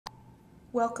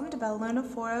Welcome to Belluna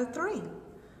 403.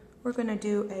 We're going to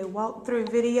do a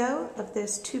walkthrough video of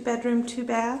this 2-bedroom,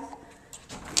 2-bath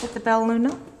at the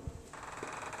Belluna.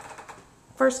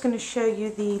 First, going to show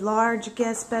you the large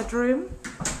guest bedroom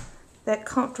that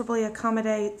comfortably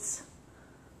accommodates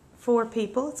 4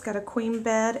 people. It's got a queen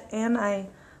bed and a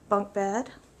bunk bed,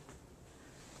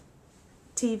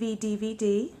 TV,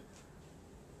 DVD.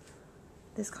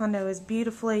 This condo is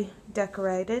beautifully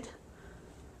decorated.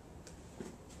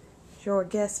 Your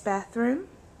guest bathroom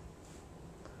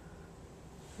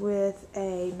with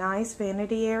a nice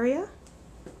vanity area.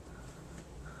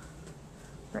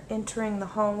 We're entering the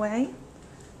hallway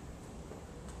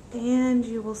and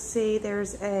you will see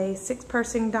there's a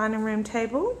 6-person dining room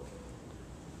table,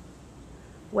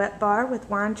 wet bar with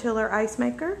wine chiller, ice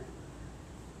maker,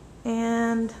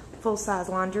 and full-size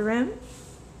laundry room.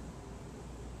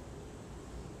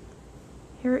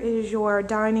 Here is your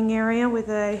dining area with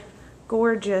a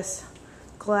gorgeous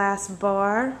glass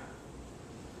bar,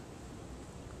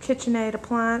 KitchenAid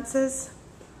appliances,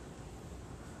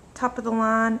 top of the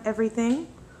line, everything,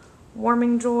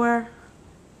 warming drawer,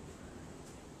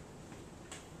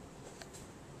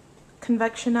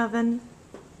 convection oven.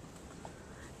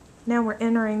 Now we're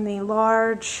entering the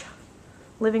large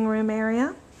living room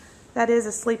area. That is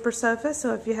a sleeper sofa,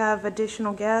 so if you have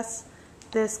additional guests,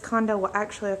 this condo will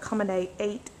actually accommodate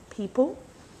 8 people.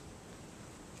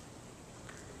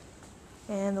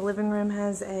 And the living room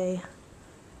has a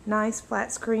nice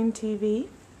flat screen TV.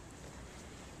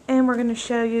 And we're going to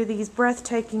show you these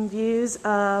breathtaking views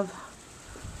of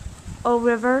Old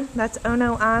River. That's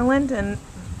Ono Island, and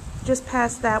just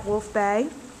past that, Wolf Bay.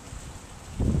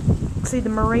 See the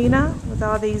marina with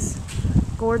all these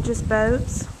gorgeous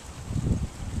boats.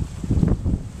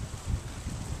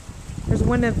 There's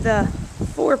one of the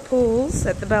 4 pools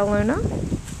at the Belluna.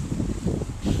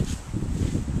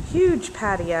 Huge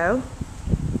patio.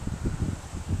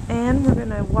 And we're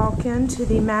going to walk into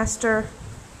the master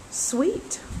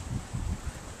suite.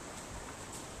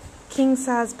 King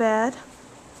size bed,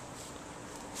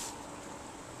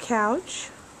 couch,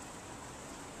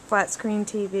 flat screen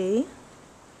TV,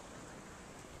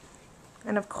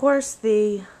 and of course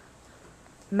the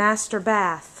master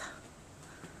bath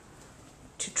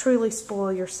to truly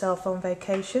spoil yourself on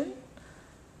vacation.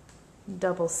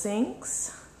 Double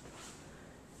sinks,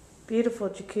 beautiful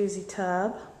jacuzzi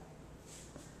tub,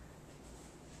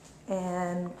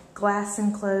 and glass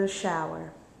enclosed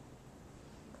shower.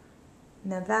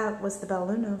 Now that was the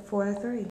Belluna 403.